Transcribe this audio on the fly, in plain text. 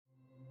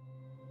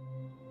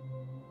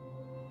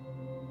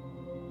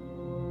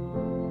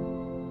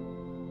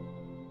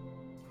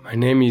My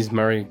name is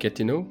Mario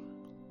Gatineau,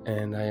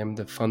 and I am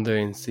the founder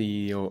and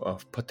CEO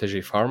of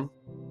Potager Farm.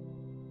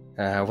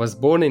 I was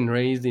born and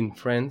raised in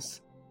France,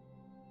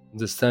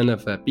 the son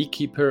of a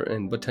beekeeper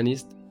and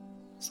botanist.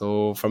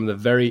 So from the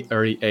very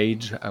early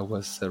age, I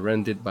was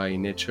surrounded by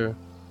nature.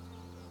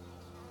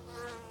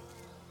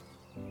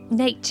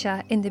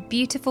 Nature in the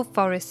beautiful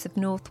forests of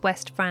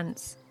northwest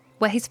France,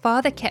 where his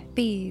father kept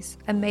bees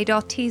and made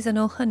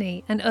artisanal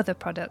honey and other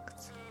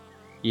products.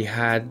 He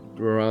had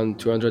around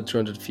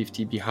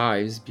 200-250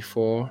 beehives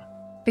before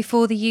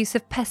the use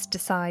of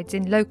pesticides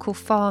in local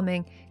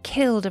farming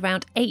killed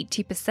around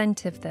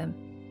 80% of them.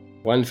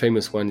 One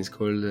famous one is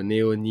called the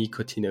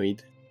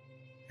neonicotinoid,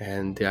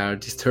 and they are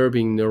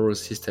disturbing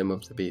nervous system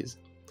of the bees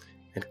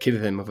and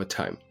kill them over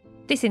time.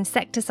 This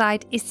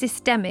insecticide is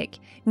systemic,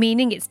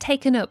 meaning it's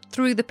taken up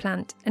through the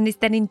plant and is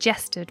then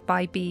ingested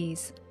by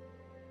bees.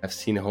 I've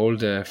seen all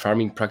the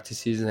farming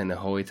practices and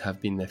how it have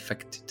been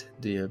affected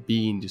the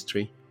bee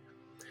industry.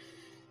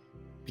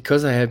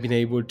 Because I have been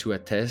able to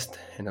attest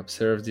and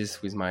observe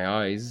this with my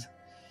eyes,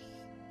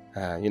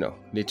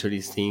 literally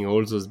seeing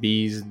all those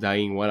bees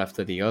dying one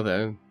after the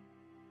other,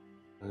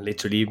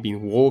 literally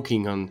been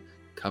walking on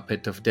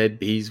carpet of dead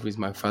bees with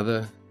my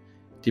father,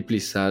 deeply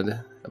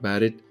sad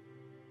about it.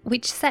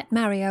 Which set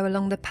Mario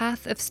along the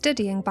path of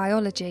studying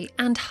biology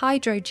and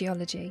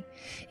hydrogeology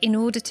in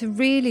order to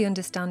really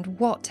understand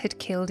what had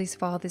killed his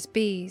father's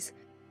bees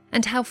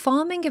and how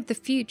farming of the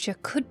future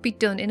could be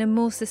done in a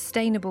more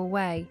sustainable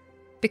way,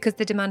 because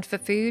the demand for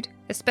food,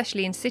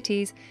 especially in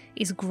cities,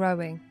 is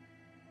growing.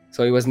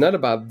 So it was not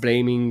about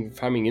blaming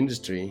farming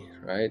industry,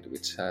 right,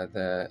 which had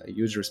a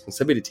huge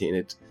responsibility in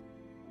it,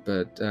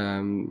 but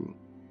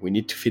we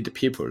need to feed the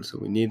people, so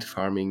we need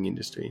farming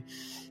industry.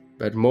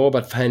 But more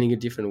about finding a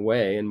different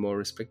way and more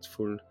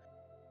respectful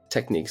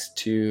techniques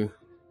to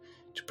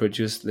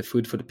produce the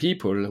food for the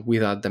people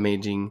without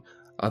damaging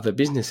other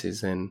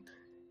businesses and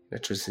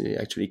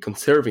actually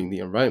conserving the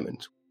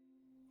environment.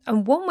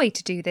 And one way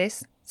to do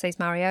this, says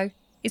Mario,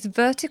 is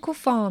vertical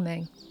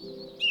farming.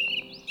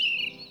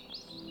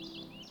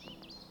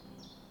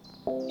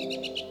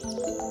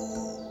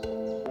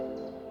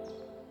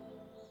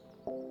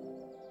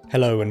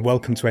 Hello and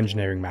welcome to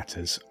Engineering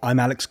Matters.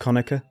 I'm Alex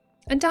Conacher.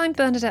 And I'm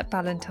Bernadette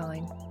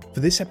Ballantyne. For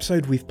this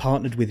episode, we've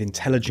partnered with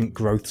Intelligent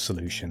Growth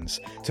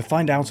Solutions to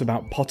find out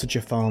about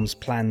Potager Farm's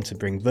plan to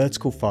bring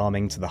vertical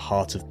farming to the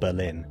heart of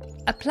Berlin.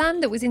 A plan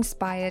that was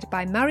inspired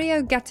by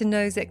Mario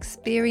Gatineau's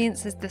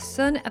experience as the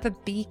son of a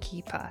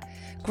beekeeper,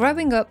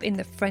 growing up in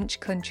the French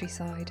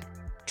countryside,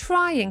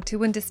 trying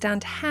to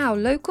understand how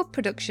local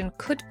production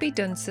could be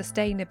done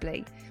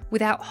sustainably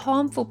without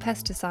harmful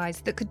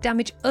pesticides that could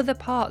damage other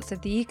parts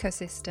of the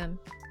ecosystem.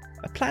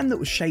 A plan that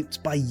was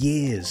shaped by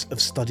years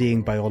of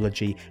studying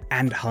biology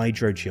and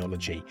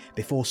hydrogeology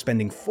before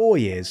spending 4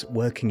 years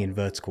working in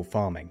vertical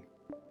farming.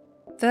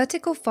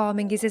 Vertical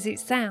farming is as it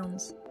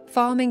sounds,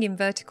 farming in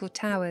vertical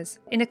towers,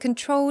 in a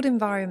controlled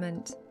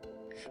environment.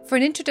 For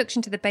an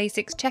introduction to the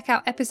basics, check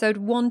out episode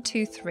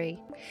 123,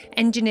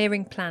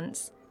 Engineering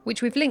Plants,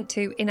 which we've linked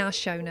to in our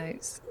show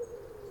notes.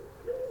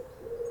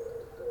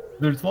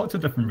 There's lots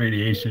of different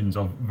variations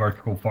of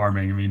vertical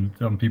farming. I mean,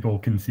 some people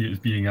can see it as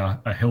being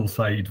a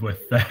hillside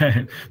with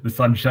the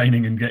sun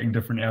shining and getting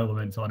different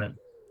elements on it.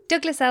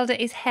 Douglas Elder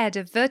is head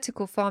of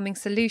Vertical Farming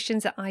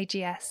Solutions at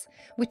IGS,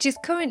 which is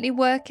currently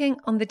working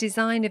on the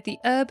design of the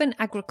urban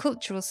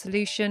agricultural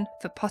solution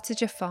for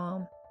Potager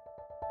Farm.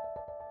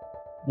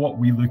 What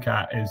we look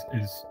at is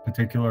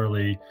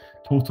particularly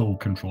total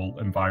control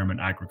environment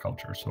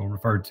agriculture, so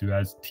referred to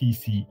as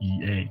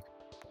TCEA.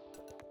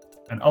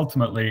 And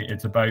ultimately,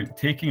 it's about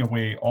taking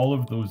away all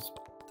of those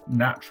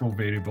natural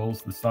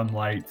variables, the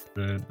sunlight,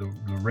 the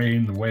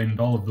rain, the wind,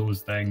 all of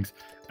those things,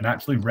 and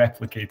actually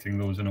replicating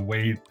those in a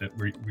way that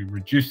we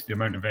reduce the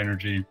amount of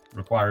energy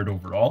required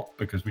overall,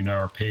 because we now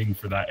are paying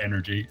for that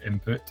energy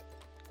input,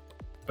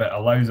 but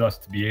allows us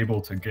to be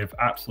able to give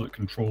absolute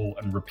control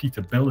and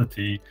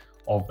repeatability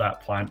of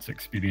that plant's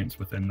experience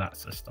within that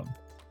system.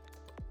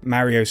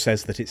 Mario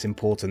says that it's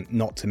important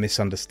not to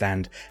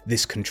misunderstand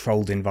this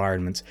controlled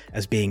environment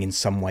as being in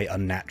some way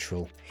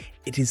unnatural.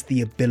 It is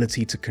the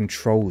ability to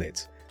control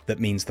it that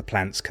means the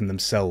plants can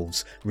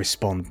themselves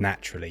respond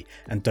naturally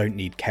and don't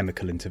need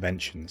chemical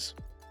interventions.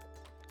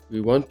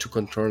 We want to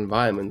control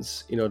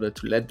environments in order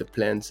to let the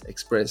plants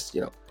express,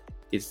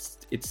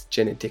 its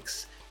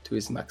genetics to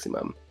its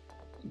maximum.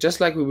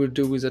 Just like we would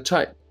do with a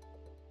child.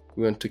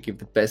 We want to give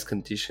the best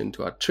condition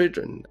to our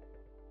children,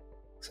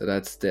 so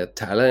that their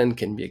talent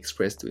can be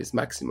expressed to its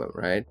maximum,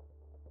 right?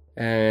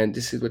 And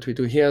this is what we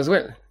do here as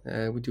well.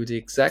 We do the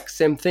exact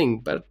same thing,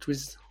 but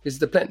with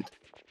the plant.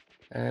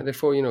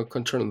 Therefore,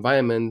 control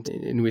environment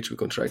in which we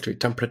control actually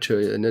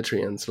temperature,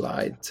 nutrients,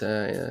 light,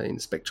 in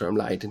spectrum,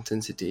 light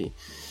intensity.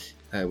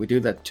 We do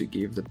that to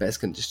give the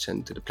best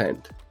condition to the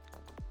plant.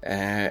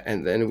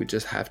 And then we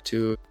just have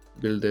to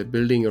build a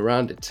building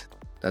around it.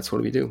 That's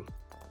what we do.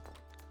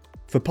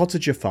 For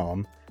Potager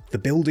Farm, the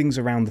buildings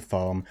around the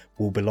farm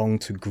will belong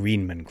to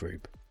Greenman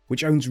Group.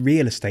 which owns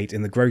real estate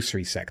in the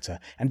grocery sector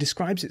and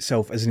describes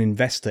itself as an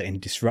investor in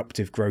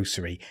disruptive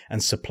grocery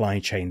and supply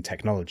chain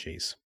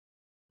technologies.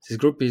 This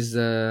group is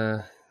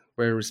a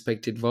very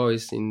respected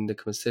voice in the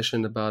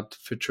conversation about the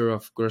future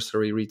of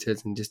grocery retail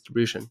and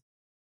distribution.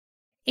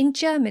 In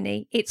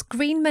Germany, its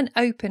Greenman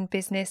Open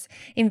business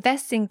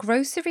invests in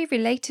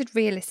grocery-related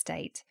real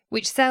estate,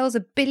 which sells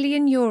 €1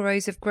 billion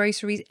of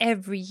groceries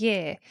every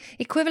year,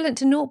 equivalent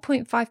to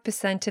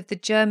 0.5% of the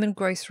German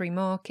grocery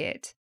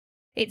market.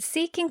 It's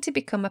seeking to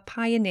become a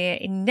pioneer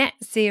in net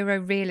zero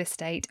real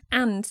estate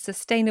and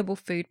sustainable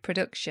food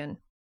production.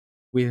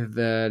 With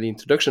the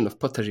introduction of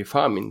potager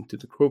farming to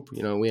the group,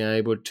 we are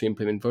able to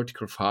implement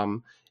vertical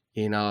farm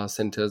in our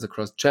centers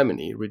across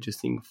Germany,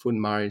 reducing food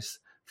miles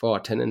for our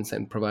tenants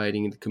and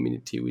providing the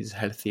community with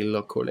healthy,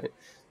 local and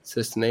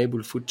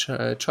sustainable food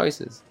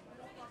choices.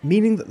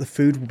 Meaning that the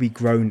food will be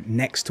grown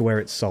next to where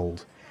it's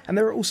sold. And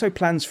there are also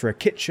plans for a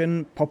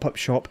kitchen, pop-up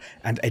shop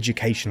and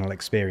educational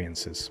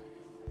experiences.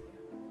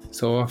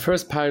 So our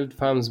first pilot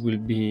farms will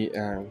be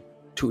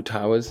 2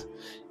 towers.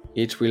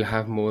 Each will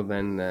have more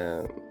than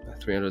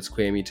 300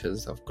 square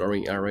meters of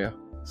growing area.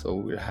 So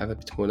we'll have a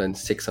bit more than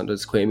 600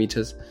 square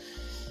meters.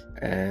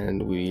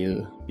 And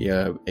we'll be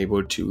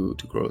able to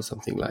grow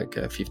something like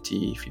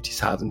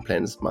 50,000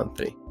 plants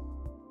monthly.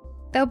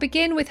 They'll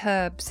begin with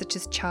herbs such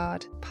as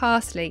chard,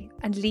 parsley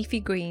and leafy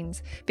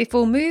greens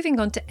before moving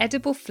on to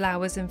edible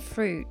flowers and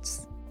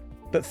fruits.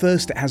 But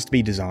first it has to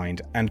be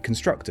designed and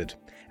constructed,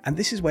 and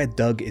this is where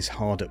Doug is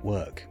hard at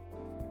work.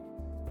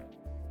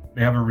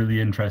 They have a really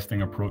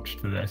interesting approach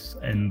to this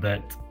in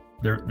that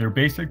they're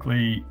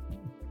basically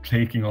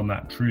taking on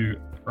that true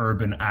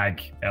urban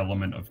ag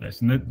element of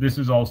this. And this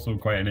is also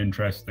quite an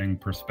interesting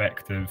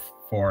perspective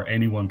for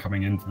anyone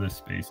coming into this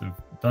space of,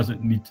 does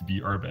it need to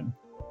be urban?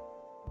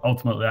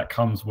 Ultimately, that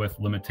comes with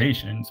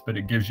limitations, but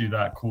it gives you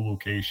that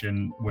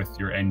co-location with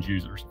your end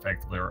users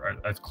effectively, or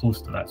as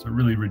close to that. So it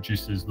really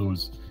reduces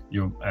those,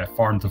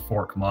 farm to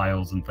fork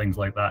miles and things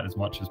like that as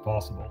much as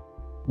possible.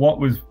 What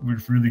was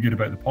really good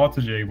about the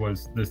potager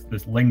was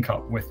this link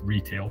up with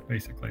retail,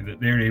 basically,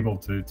 that they're able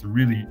to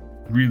really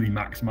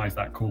maximize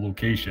that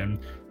co-location,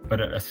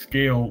 but at a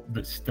scale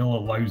that still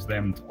allows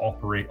them to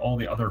operate all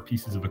the other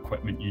pieces of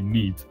equipment you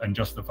need and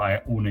justify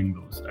owning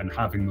those and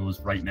having those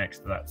right next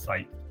to that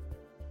site.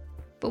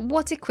 But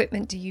what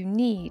equipment do you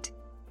need?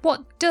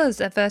 What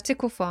does a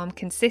vertical farm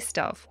consist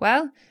of?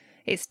 Well,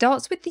 it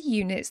starts with the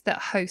units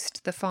that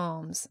host the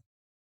farms.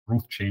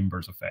 Growth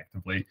chambers,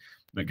 effectively,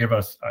 that give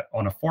us,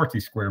 on a 40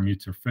 square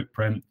meter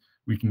footprint,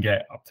 we can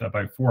get up to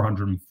about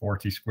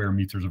 440 square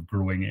meters of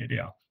growing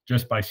area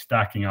just by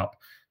stacking up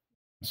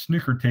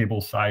snooker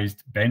table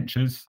sized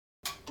benches.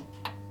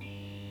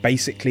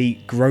 Basically,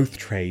 growth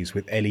trays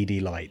with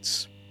LED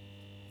lights.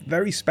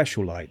 Very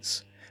special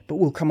lights, but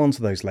we'll come on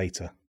to those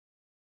later.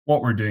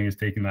 What we're doing is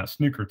taking that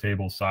snooker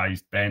table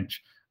sized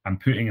bench and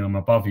putting them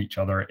above each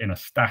other in a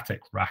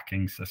static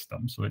racking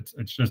system. So it's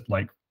just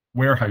like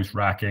warehouse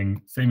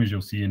racking, same as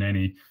you'll see in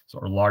any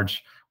sort of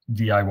large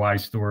DIY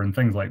store and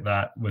things like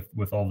that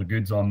with all the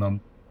goods on them.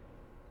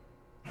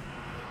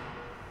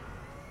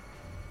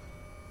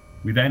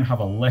 We then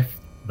have a lift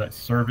that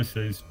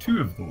services 2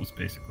 of those,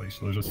 basically.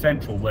 So there's a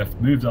central lift,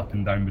 moves up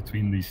and down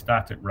between these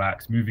static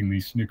racks, moving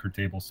these snooker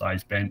table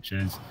sized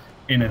benches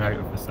in and out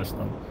of the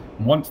system.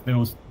 And once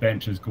those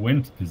benches go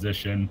into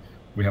position,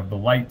 we have the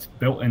light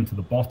built into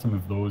the bottom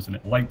of those, and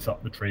it lights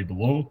up the tray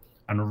below.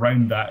 And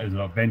around that is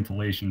a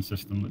ventilation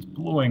system that's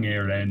blowing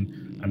air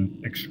in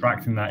and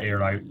extracting that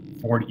air out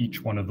for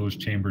each one of those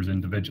chambers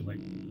individually.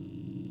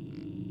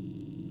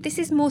 This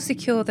is more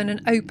secure than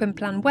an open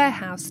plan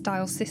warehouse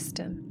style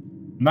system.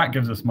 And that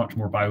gives us much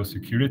more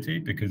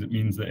biosecurity, because it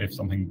means that if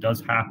something does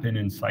happen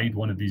inside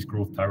one of these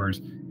growth towers,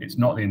 it's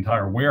not the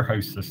entire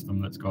warehouse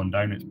system that's gone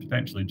down, it's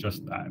potentially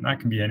just that. And that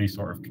can be any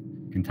sort of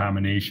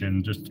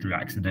contamination just through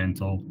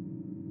accidental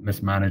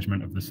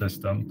mismanagement of the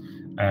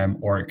system,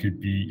 or it could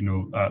be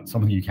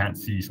something you can't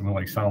see, something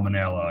like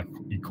salmonella,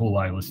 E.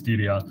 coli,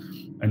 listeria.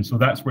 And so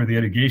that's where the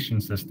irrigation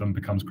system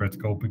becomes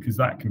critical, because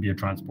that can be a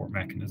transport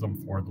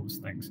mechanism for those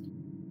things.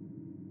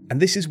 And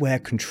this is where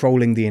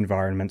controlling the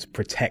environment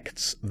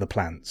protects the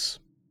plants.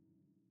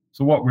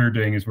 So what we're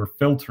doing is we're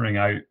filtering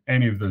out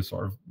any of the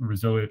sort of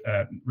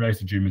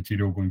residue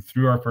material going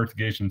through our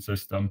fertigation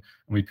system,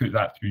 and we put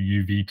that through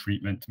UV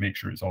treatment to make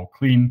sure it's all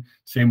clean.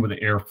 Same with the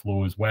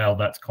airflow as well.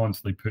 That's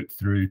constantly put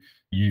through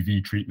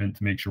UV treatment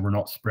to make sure we're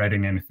not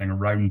spreading anything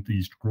around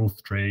these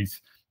growth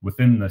trays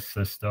within this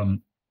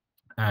system,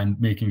 and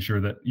making sure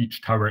that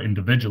each tower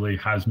individually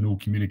has no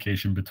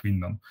communication between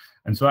them.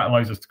 And so that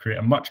allows us to create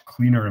a much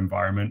cleaner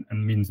environment,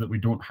 and means that we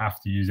don't have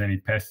to use any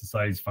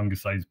pesticides,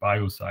 fungicides,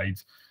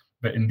 biocides.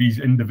 But in these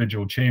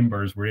individual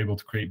chambers, we're able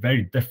to create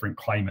very different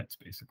climates,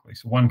 basically.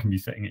 So one can be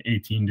sitting at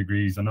 18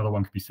 degrees, another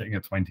one could be sitting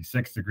at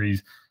 26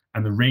 degrees,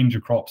 and the range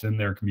of crops in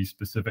there can be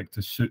specific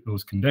to suit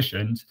those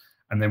conditions.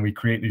 And then we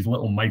create these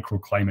little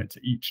microclimates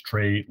at each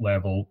tray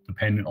level,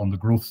 dependent on the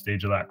growth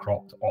stage of that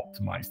crop, to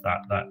optimize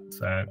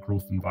that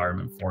growth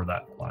environment for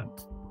that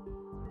plant.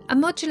 A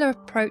modular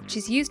approach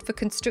is used for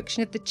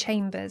construction of the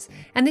chambers,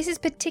 and this is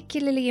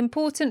particularly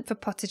important for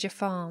Potager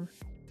Farm.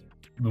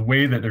 The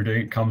way that they're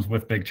doing it comes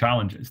with big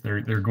challenges.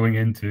 They're going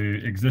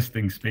into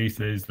existing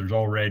spaces. There's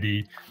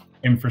already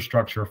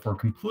infrastructure for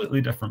completely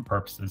different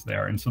purposes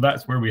there. And so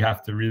that's where we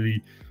have to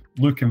really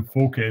look and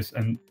focus.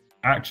 And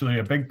actually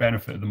a big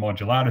benefit of the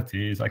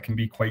modularity is I can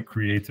be quite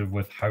creative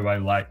with how I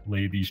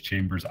lay these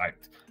chambers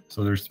out.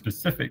 So there's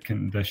specific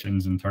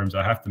conditions in terms of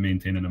I have to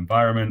maintain an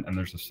environment, and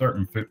there's a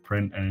certain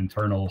footprint and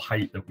internal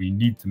height that we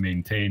need to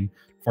maintain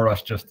for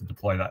us just to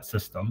deploy that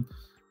system.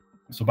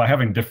 So by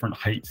having different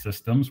height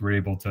systems, we're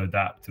able to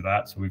adapt to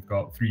that. So we've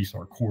got 3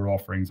 sort of core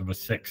offerings of a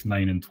 6,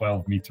 9, and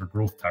 12 meter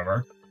growth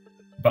tower.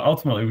 But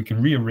ultimately, we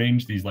can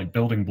rearrange these like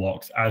building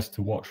blocks as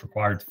to what's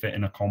required to fit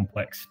in a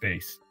complex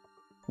space.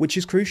 Which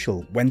is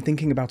crucial when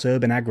thinking about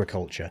urban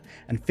agriculture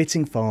and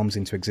fitting farms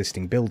into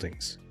existing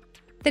buildings.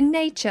 The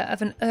nature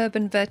of an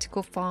urban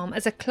vertical farm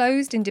as a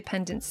closed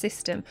independent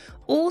system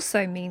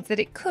also means that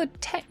it could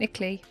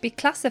technically be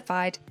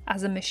classified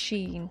as a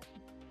machine.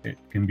 It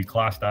can be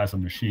classed as a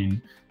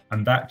machine,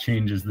 and that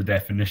changes the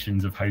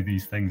definitions of how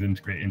these things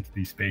integrate into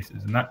these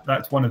spaces. And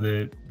that's one of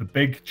the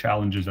big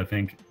challenges, I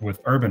think, with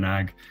urban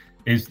ag,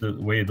 is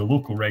the way the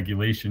local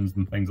regulations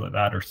and things like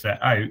that are set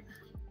out.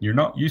 You're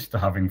not used to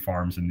having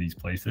farms in these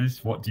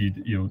places. What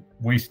do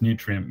waste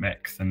nutrient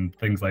mix and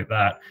things like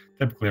that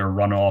typically are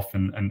run off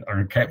and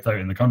are kept out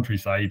in the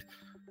countryside.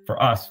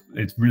 For us,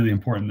 it's really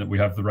important that we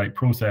have the right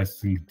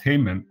processes and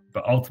containment,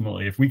 but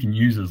ultimately, if we can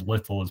use as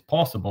little as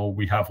possible,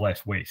 we have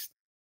less waste.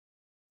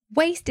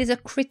 Waste is a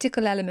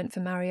critical element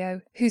for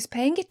Mario, who's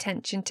paying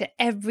attention to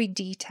every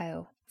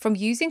detail, from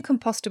using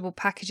compostable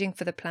packaging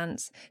for the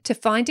plants to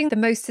finding the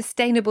most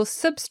sustainable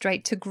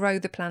substrate to grow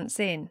the plants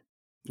in.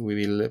 We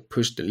will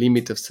push the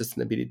limit of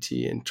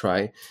sustainability and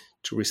try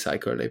to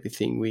recycle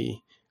everything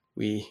we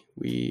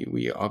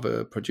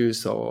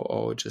overproduce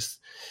or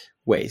just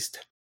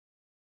waste.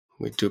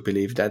 We do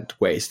believe that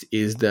waste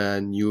is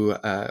the new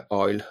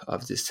oil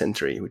of this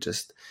century. We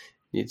just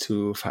need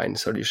to find a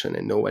solution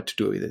and know what to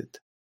do with it.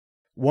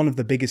 One of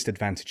the biggest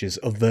advantages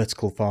of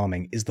vertical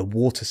farming is the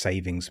water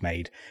savings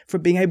made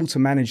from being able to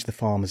manage the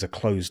farm as a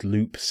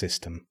closed-loop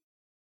system.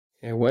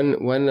 Yeah,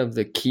 one of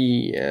the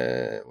key,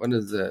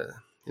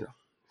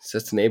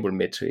 sustainable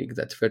metrics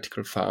that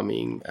vertical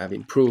farming have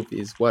improved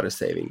is water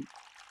saving.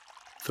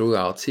 Through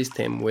our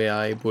system, we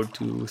are able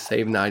to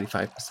save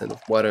 95% of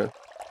water.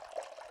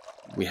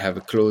 We have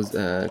a closed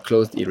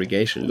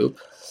irrigation loop,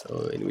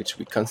 so in which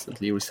we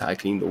constantly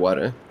recycling the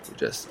water. We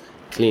just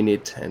clean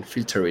it and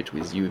filter it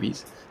with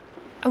UVs.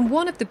 And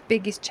one of the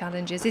biggest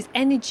challenges is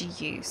energy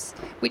use,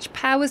 which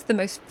powers the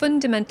most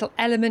fundamental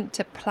element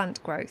to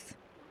plant growth,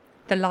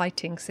 the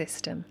lighting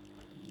system.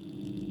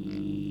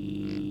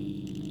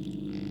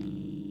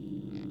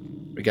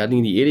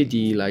 Regarding the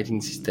LED lighting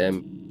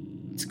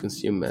system, it's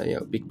consumed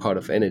a big part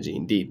of energy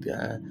indeed.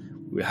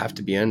 We have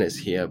to be honest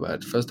here,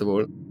 but first of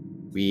all,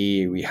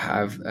 we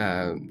have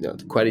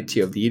the quality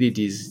of the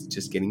LEDs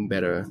just getting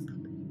better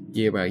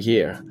year by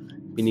year,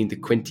 meaning the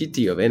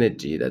quantity of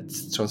energy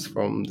that's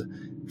transformed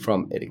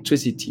from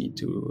electricity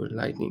to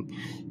lighting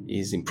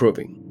is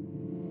improving.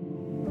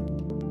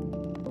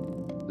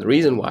 The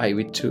reason why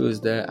we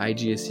choose the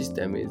IGS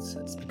system is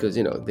because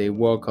they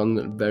work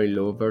on very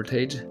low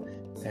voltage,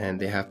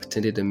 and they have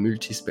patented a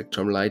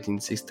multi-spectrum lighting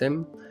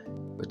system,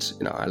 which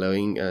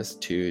allowing us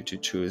to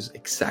choose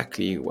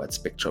exactly what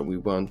spectrum we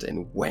want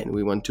and when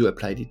we want to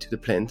apply it to the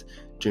plant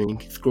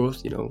during its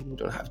growth. We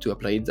don't have to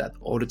apply it that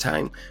all the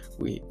time.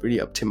 We really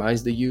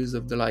optimize the use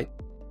of the light,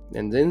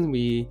 and then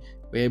we're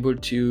able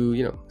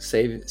to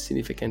save a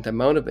significant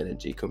amount of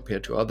energy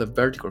compared to other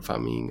vertical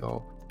farming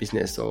or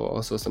business, or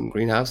also some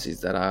greenhouses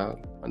that are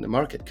on the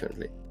market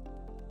currently.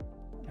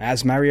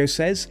 As Mario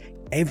says,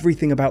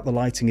 everything about the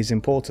lighting is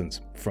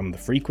important, from the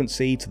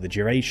frequency to the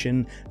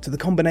duration to the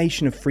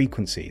combination of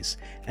frequencies,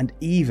 and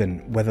even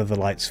whether the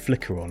lights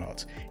flicker or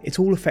not. It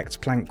all affects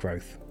plant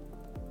growth.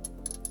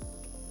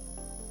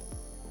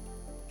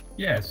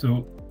 Yeah,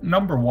 so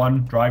number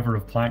one driver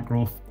of plant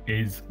growth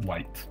is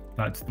light.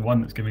 That's the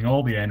one that's giving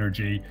all the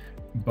energy.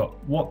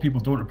 But what people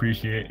don't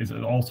appreciate is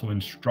it's also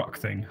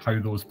instructing how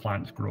those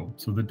plants grow.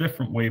 So the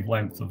different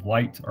wavelengths of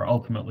light are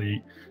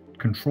ultimately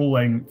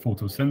controlling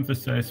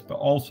photosynthesis, but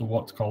also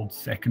what's called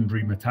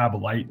secondary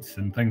metabolites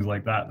and things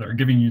like that are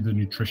giving you the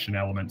nutrition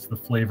elements, the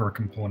flavor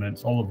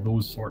components, all of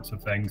those sorts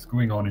of things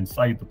going on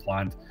inside the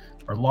plant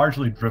are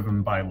largely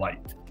driven by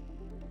light.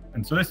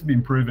 And so this has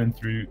been proven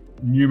through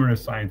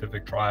numerous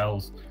scientific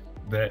trials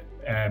that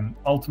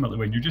ultimately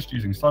when you're just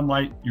using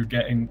sunlight, you're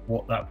getting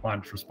what that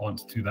plant's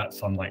response to that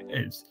sunlight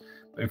is.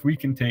 But if we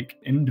can take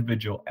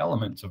individual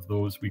elements of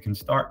those, we can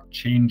start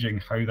changing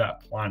how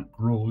that plant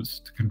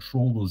grows to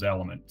control those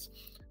elements.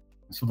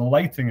 So the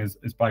lighting is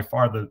by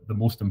far the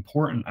most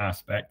important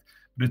aspect,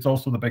 but it's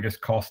also the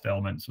biggest cost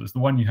element. So it's the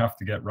one you have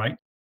to get right.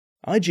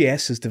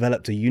 IGS has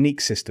developed a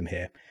unique system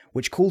here,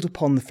 which called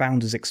upon the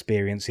founders'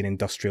 experience in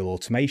industrial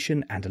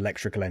automation and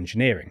electrical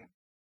engineering.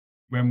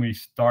 When we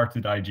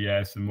started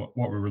IGS and what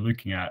we were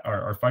looking at,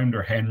 our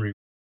founder,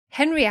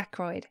 Henry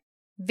Ackroyd,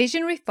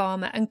 visionary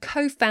farmer and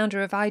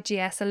co-founder of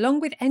IGS, along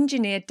with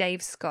engineer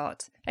Dave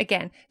Scott.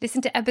 Again,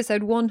 listen to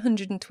episode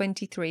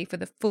 123 for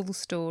the full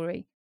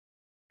story.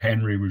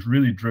 Henry was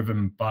really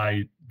driven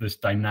by this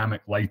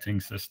dynamic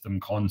lighting system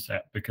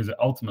concept because it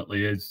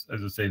ultimately is,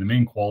 as I say, the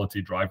main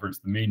quality driver. It's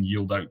the main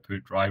yield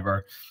output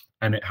driver,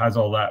 and it has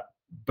all that,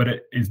 but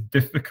it is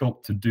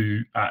difficult to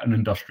do at an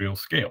industrial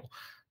scale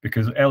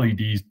because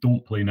LEDs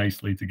don't play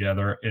nicely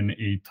together in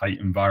a tight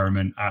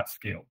environment at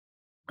scale.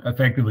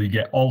 Effectively, you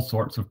get all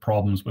sorts of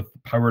problems with the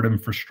power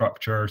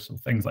infrastructure, so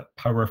things like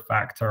power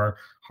factor,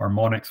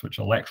 harmonics, which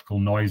electrical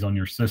noise on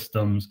your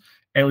systems.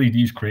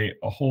 LEDs create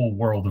a whole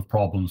world of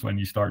problems when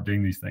you start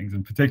doing these things,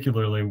 and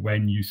particularly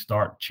when you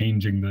start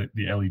changing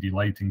the LED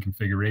lighting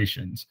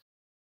configurations.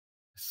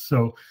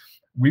 So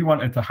we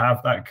wanted to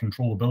have that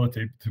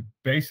controllability to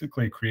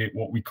basically create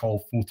what we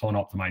call photon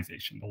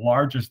optimization. The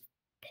largest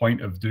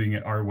point of doing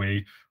it our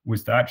way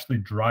was to actually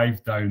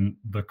drive down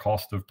the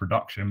cost of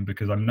production,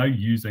 because I'm now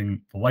using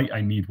the light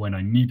I need when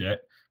I need it,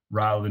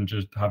 rather than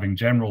just having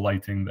general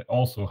lighting that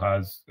also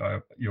has,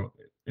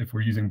 if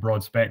we're using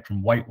broad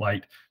spectrum white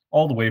light,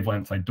 all the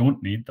wavelengths I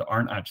don't need that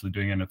aren't actually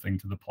doing anything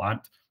to the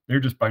plant, they're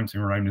just bouncing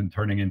around and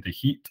turning into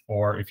heat.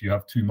 Or if you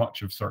have too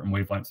much of certain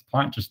wavelengths, the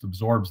plant just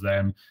absorbs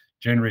them,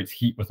 generates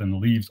heat within the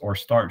leaves, or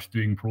starts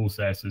doing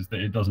processes that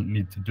it doesn't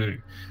need to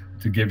do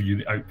to give you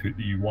the output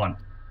that you want.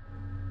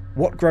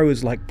 What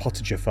growers like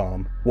Potager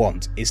Farm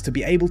want is to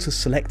be able to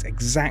select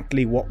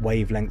exactly what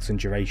wavelengths and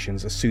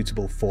durations are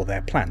suitable for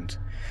their plant,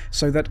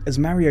 so that, as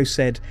Mario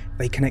said,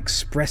 they can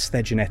express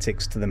their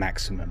genetics to the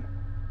maximum.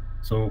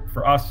 So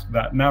for us,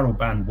 that narrow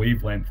band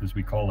wavelength, as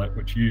we call it,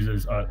 which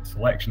uses a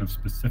selection of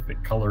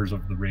specific colours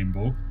of the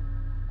rainbow,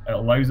 it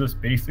allows us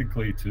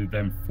basically to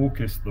then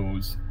focus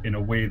those in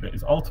a way that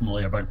is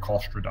ultimately about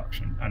cost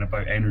reduction and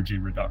about energy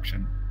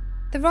reduction.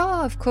 There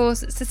are, of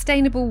course,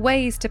 sustainable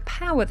ways to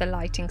power the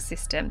lighting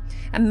system,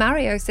 and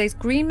Mario says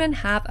Greenman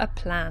have a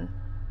plan.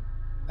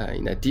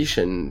 In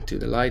addition to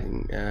the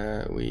lighting,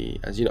 we,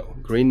 as you know,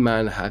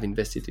 Greenman have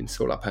invested in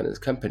solar panels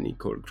company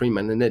called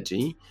Greenman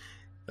Energy.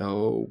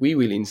 We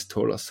will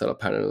install a solar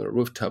panel on the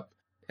rooftop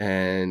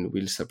and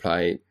we'll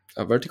supply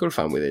a vertical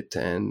farm with it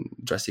and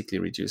drastically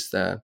reduce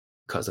the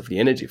cost of the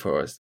energy for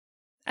us.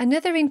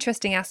 Another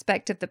interesting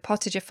aspect of the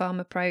Potager Farm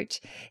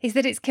approach is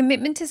that its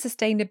commitment to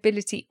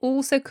sustainability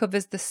also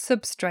covers the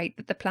substrate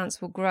that the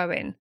plants will grow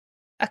in.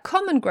 A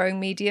common growing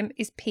medium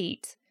is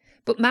peat,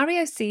 but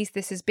Mario sees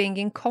this as being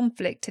in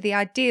conflict to the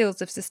ideals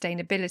of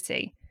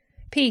sustainability.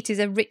 Peat is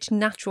a rich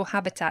natural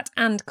habitat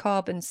and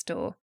carbon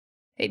store.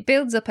 It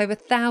builds up over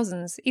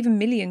thousands, even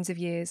millions of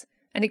years,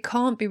 and it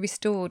can't be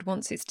restored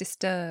once it's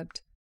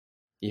disturbed.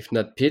 If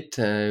not peat,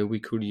 we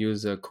could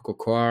use a cocoa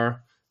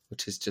coir,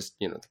 which is just,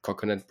 the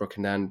coconut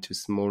broken down into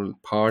small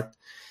part,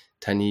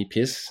 tiny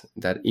piece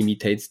that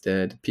imitates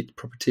the peat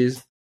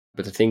properties.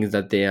 But the thing is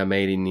that they are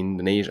made in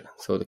Indonesia,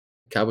 so the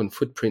carbon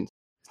footprint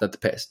is not the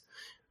best.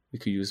 We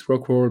could use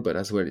rock wool, but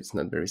as well, it's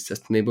not very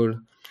sustainable.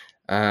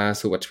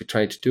 So what we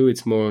try to do,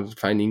 it's more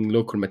finding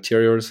local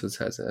materials, such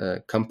as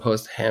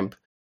compost, hemp,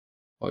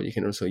 or you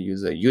can also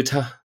use a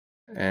Utah.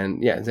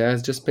 And yeah,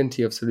 there's just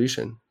plenty of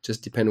solution.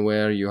 Just depend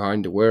where you are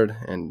in the world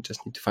and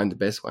just need to find the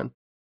best one.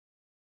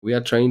 We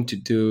are trying to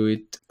do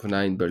it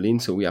now in Berlin.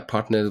 So we are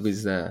partnered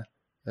with a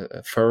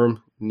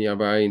firm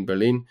nearby in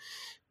Berlin,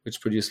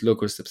 which produce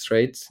local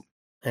substrates.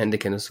 And they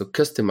can also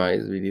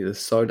customize really the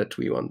soil that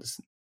we want.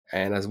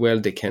 And as well,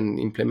 they can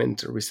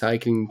implement a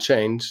recycling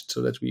change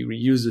so that we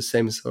reuse the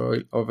same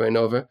soil over and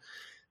over.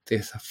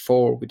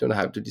 Therefore, we don't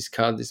have to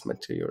discard this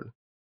material.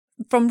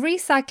 From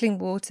recycling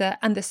water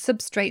and the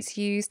substrates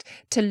used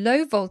to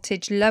low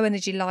voltage, low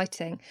energy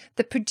lighting,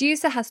 the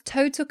producer has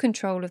total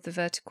control of the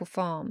vertical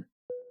farm.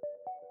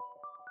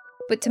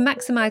 But to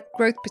maximise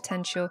growth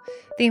potential,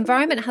 the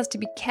environment has to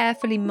be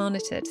carefully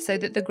monitored so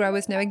that the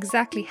growers know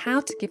exactly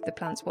how to give the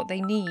plants what they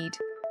need.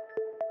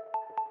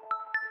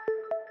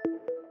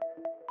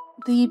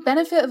 The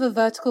benefit of a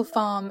vertical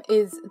farm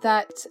is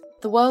that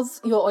the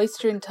world's your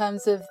oyster in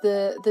terms of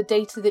the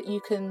data that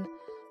you can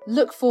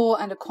look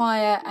for and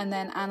acquire and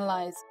then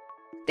analyse.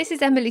 This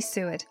is Emily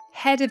Seward,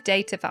 Head of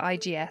Data for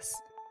IGS.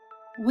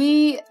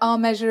 We are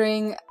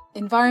measuring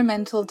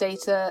environmental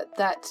data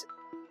that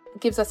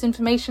gives us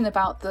information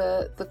about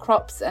the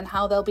crops and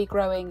how they'll be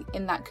growing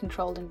in that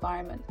controlled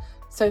environment.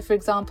 So, for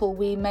example,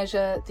 we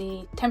measure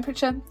the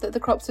temperature that the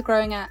crops are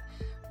growing at.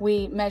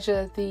 We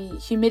measure the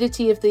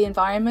humidity of the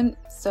environment,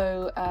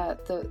 so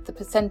the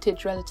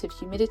percentage relative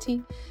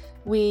humidity.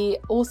 We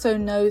also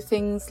know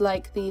things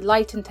like the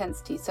light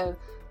intensity, so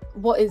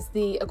what is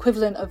the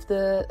equivalent of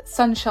the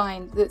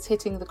sunshine that's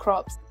hitting the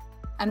crops.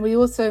 And we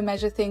also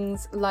measure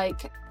things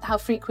like how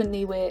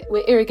frequently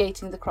we're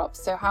irrigating the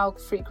crops, so how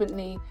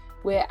frequently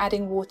we're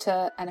adding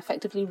water and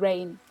effectively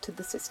rain to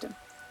the system.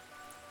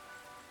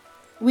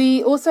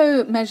 We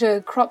also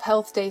measure crop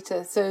health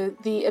data, so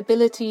the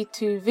ability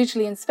to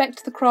visually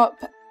inspect the crop,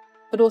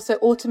 but also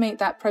automate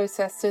that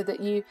process so that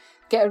you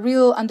get a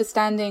real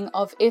understanding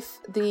of if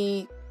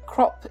the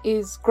crop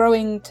is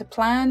growing to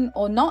plan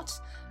or not.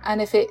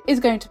 And if it is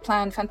going to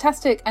plan,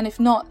 fantastic. And if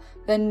not,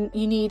 then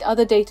you need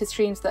other data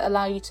streams that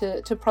allow you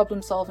to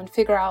problem solve and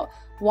figure out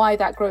why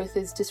that growth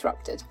is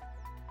disrupted.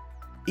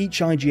 Each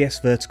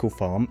IGS vertical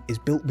farm is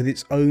built with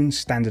its own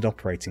standard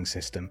operating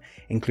system,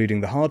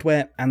 including the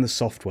hardware and the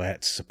software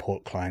to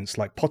support clients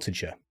like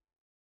Potager.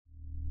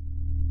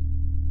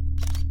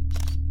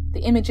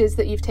 The images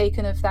that you've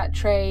taken of that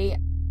tray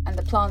and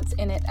the plants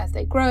in it as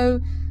they grow,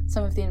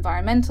 some of the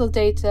environmental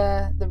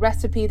data, the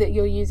recipe that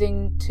you're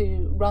using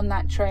to run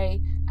that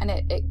tray, and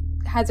it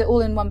has it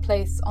all in one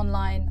place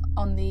online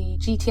on the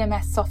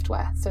GTMS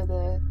software, so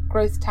the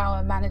Growth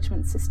Tower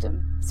Management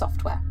System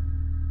software.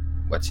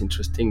 What's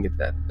interesting is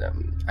that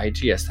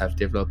IGS have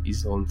developed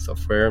its own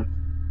software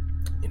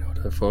in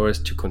order for us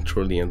to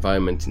control the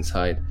environment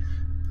inside,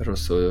 but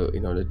also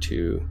in order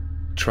to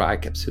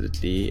track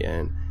absolutely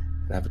and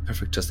have a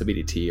perfect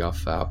traceability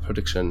of our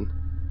production.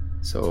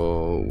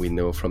 So we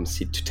know from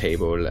seed to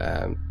table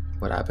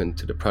what happened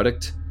to the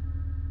product,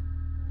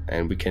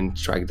 and we can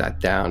track that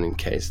down in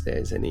case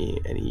there's any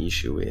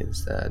issue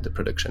with the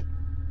production.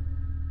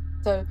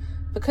 So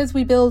because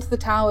we build the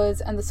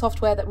towers and the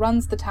software that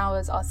runs the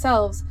towers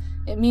ourselves,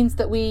 it means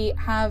that we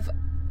have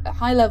a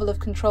high level of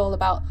control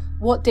about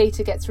what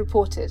data gets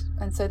reported.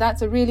 And so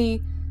that's a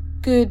really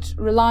good,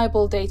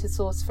 reliable data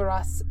source for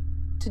us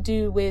to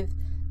do with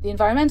the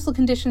environmental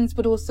conditions,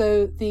 but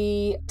also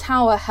the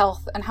tower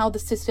health and how the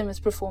system is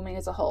performing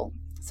as a whole.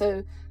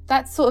 So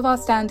that's sort of our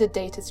standard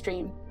data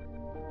stream.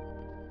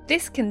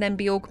 This can then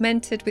be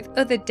augmented with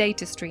other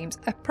data streams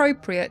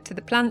appropriate to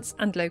the plants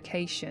and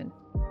location.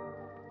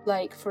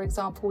 Like, for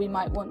example, we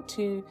might want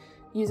to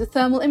use a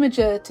thermal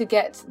imager to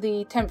get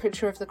the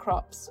temperature of the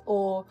crops,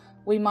 or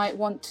we might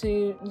want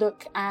to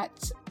look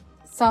at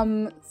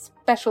some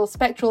special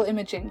spectral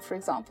imaging, for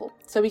example.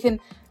 So we can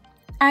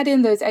add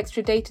in those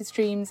extra data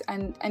streams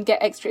and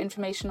get extra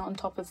information on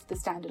top of the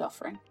standard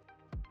offering.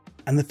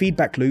 And the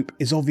feedback loop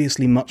is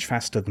obviously much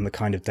faster than the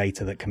kind of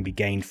data that can be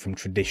gained from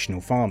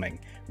traditional farming,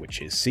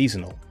 which is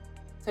seasonal.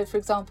 So, for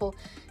example,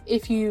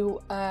 if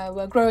you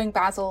were growing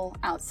basil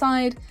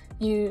outside,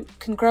 you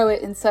can grow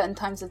it in certain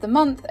times of the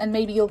month, and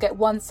maybe you'll get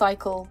one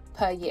cycle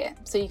per year.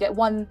 So you get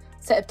one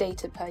set of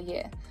data per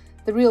year.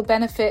 The real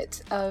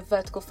benefit of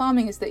vertical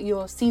farming is that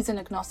you're season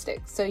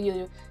agnostic. So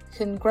you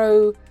can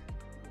grow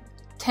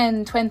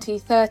 10, 20,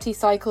 30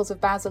 cycles of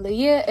basil a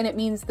year, and it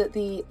means that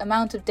the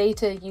amount of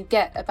data you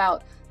get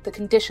about the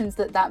conditions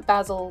that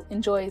basil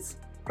enjoys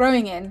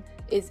growing in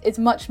is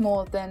much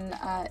more than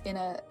in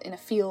a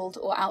field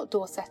or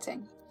outdoor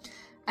setting.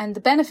 And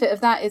the benefit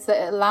of that is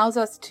that it allows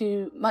us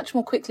to much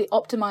more quickly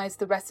optimize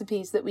the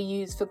recipes that we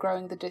use for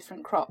growing the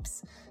different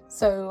crops.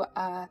 So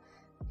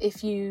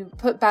if you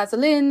put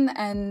basil in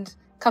and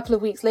a couple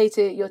of weeks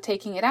later you're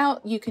taking it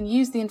out, you can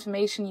use the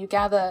information you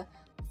gather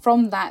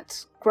from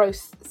that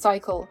growth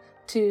cycle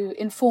to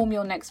inform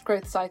your next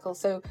growth cycle.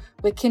 So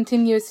we're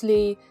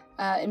continuously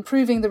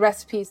improving the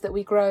recipes that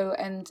we grow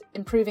and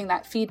improving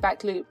that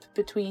feedback loop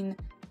between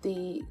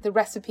the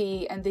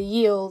recipe and the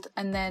yield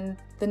and then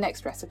the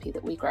next recipe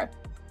that we grow.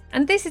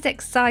 And this is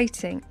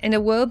exciting in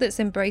a world that's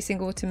embracing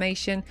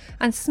automation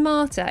and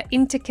smarter,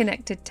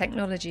 interconnected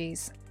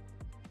technologies.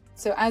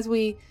 So as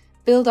we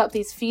build up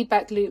these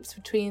feedback loops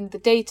between the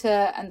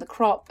data and the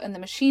crop and the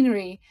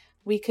machinery,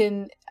 we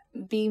can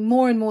be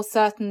more and more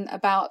certain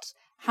about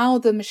how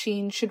the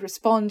machine should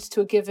respond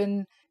to a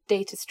given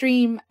data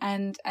stream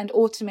and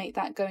automate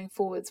that going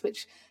forwards,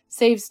 which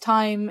saves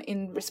time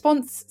in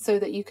response so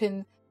that you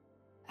can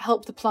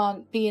help the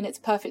plant be in its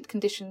perfect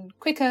condition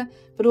quicker,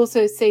 but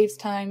also saves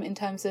time in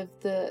terms of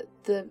the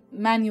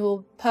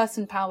manual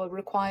person power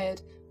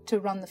required to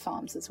run the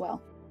farms as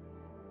well.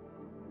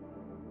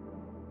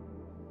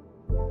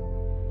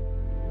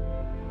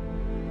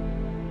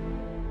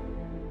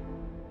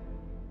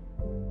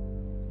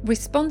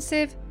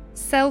 Responsive,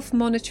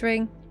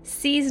 self-monitoring,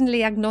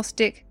 seasonally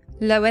agnostic,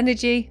 low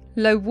energy,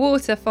 low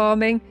water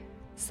farming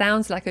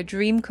sounds like a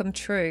dream come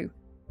true.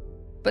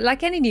 But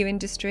like any new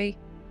industry,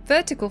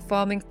 vertical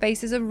farming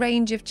faces a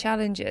range of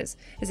challenges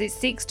as it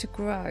seeks to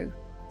grow,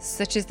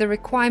 such as the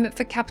requirement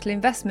for capital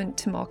investment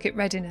to market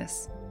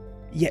readiness.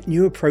 Yet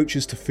new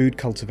approaches to food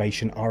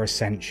cultivation are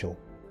essential.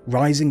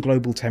 Rising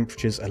global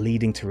temperatures are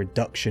leading to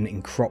reduction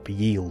in crop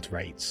yield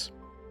rates.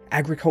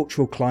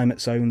 Agricultural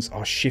climate zones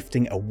are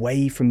shifting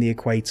away from the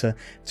equator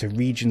to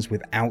regions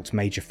without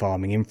major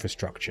farming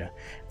infrastructure,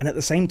 and at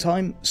the same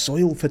time,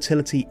 soil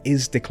fertility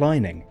is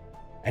declining.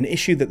 An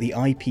issue that the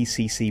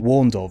IPCC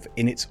warned of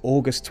in its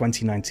August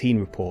 2019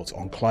 report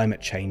on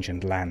climate change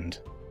and land.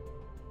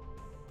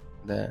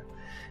 The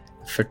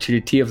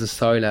fertility of the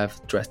soil have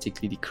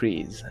drastically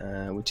decreased,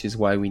 which is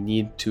why we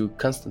need to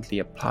constantly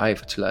apply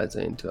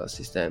fertilizer into our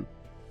system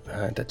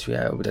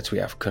that we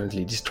have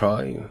currently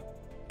destroyed.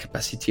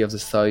 Capacity of the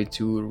soil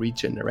to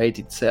regenerate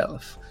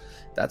itself.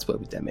 That's what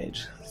we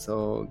damage.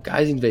 So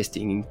guys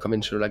investing in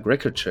conventional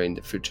agriculture in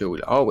the future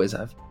will always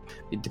have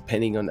it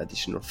depending on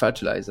additional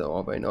fertilizer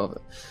over and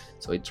over.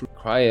 So it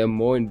requires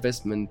more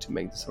investment to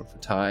make the soil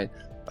fertile.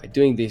 By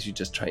doing this, you're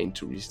just trying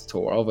to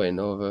restore over and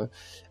over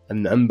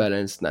an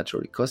unbalanced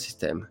natural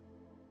ecosystem.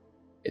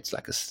 It's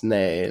like a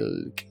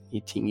snail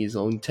eating his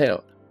own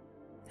tail.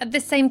 At the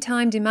same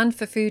time, demand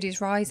for food is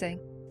rising.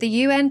 The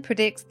UN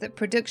predicts that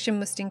production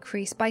must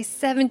increase by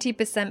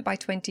 70% by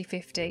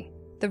 2050.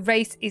 The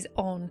race is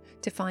on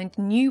to find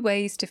new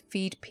ways to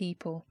feed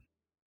people.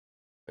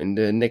 In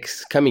the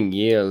next coming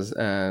years,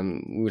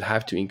 we will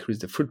have to increase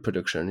the food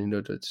production in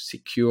order to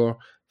secure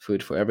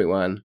food for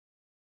everyone.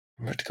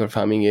 Vertical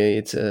farming,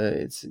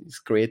 it's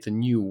create a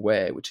new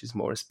way which is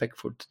more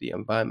respectful to the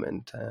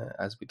environment,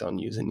 as we don't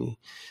use any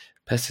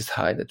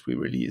pesticide that we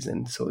release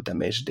and so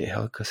damage the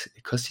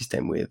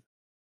ecosystem with.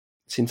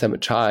 Since I'm a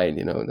child,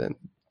 then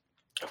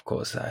of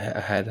course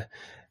I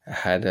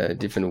had a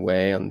different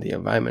way on the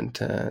environment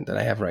that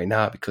I have right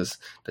now, because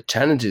the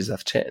challenges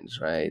have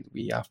changed, right?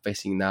 We are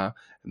facing now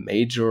a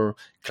major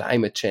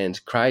climate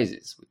change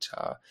crisis, which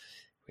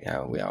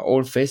we are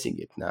all facing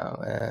it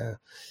now.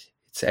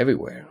 It's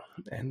everywhere,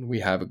 and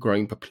we have a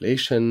growing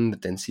population. The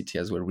density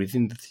as well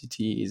within the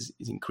city is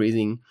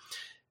increasing.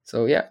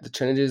 So the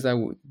challenges are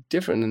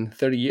different than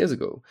 30 years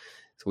ago.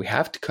 So we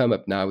have to come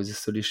up now with a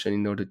solution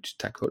in order to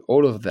tackle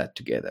all of that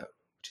together,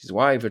 which is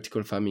why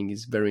vertical farming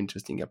is a very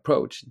interesting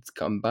approach. It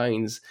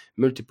combines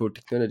multiple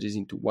technologies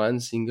into one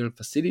single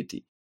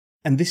facility.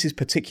 And this is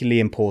particularly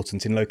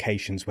important in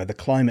locations where the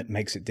climate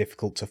makes it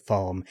difficult to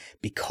farm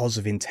because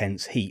of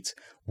intense heat,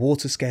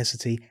 water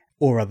scarcity,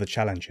 or other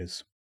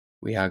challenges.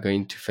 We are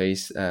going to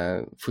face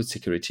food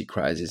security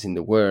crisis in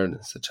the world,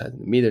 such as in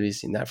the Middle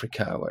East, in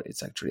Africa, where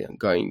it's actually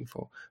ongoing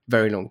for a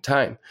very long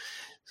time.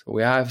 So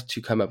we have to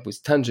come up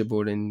with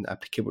tangible and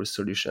applicable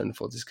solutions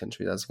for this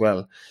country as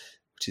well,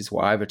 which is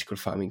why vertical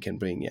farming can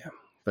bring a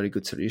very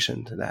good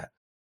solution to that.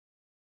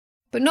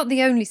 But not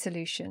the only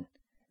solution.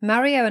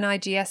 Mario and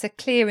IGS are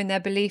clear in their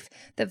belief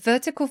that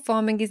vertical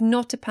farming is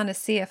not a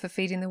panacea for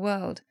feeding the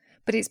world,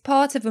 but it's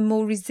part of a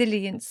more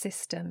resilient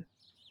system.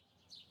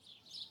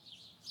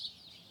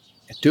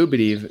 I do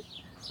believe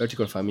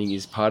vertical farming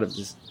is part of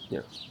this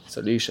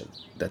solution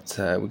that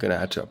we're going to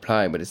have to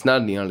apply, but it's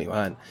not the only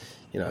one.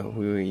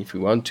 If we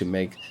want to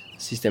make the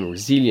system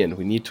resilient,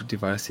 we need to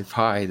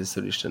diversify the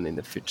solution in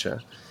the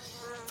future.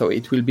 So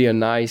it will be a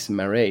nice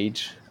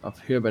marriage of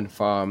urban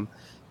farm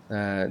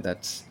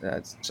that's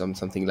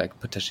something like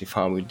Potash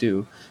Farm will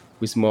do,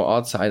 with more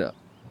outside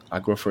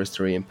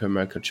agroforestry and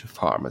permaculture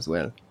farm as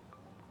well.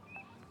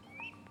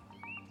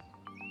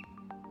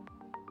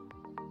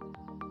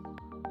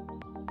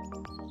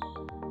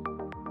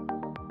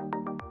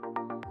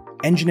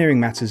 Engineering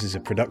Matters is a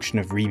production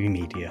of Reby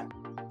Media.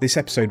 This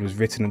episode was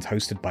written and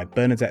hosted by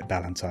Bernadette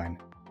Ballantyne.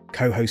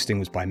 Co-hosting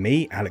was by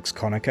me, Alex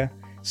Conacher,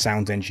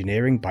 sound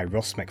engineering by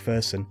Ross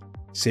McPherson,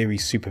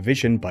 series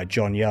supervision by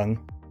John Young,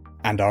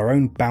 and our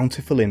own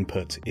bountiful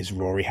input is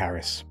Rory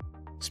Harris.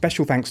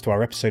 Special thanks to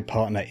our episode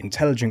partner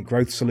Intelligent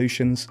Growth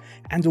Solutions,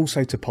 and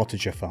also to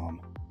Potager Farm.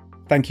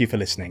 Thank you for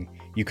listening.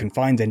 You can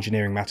find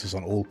Engineering Matters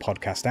on all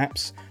podcast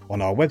apps,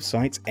 on our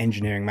website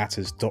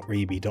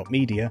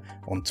engineeringmatters.reby.media,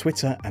 on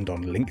Twitter and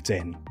on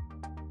LinkedIn.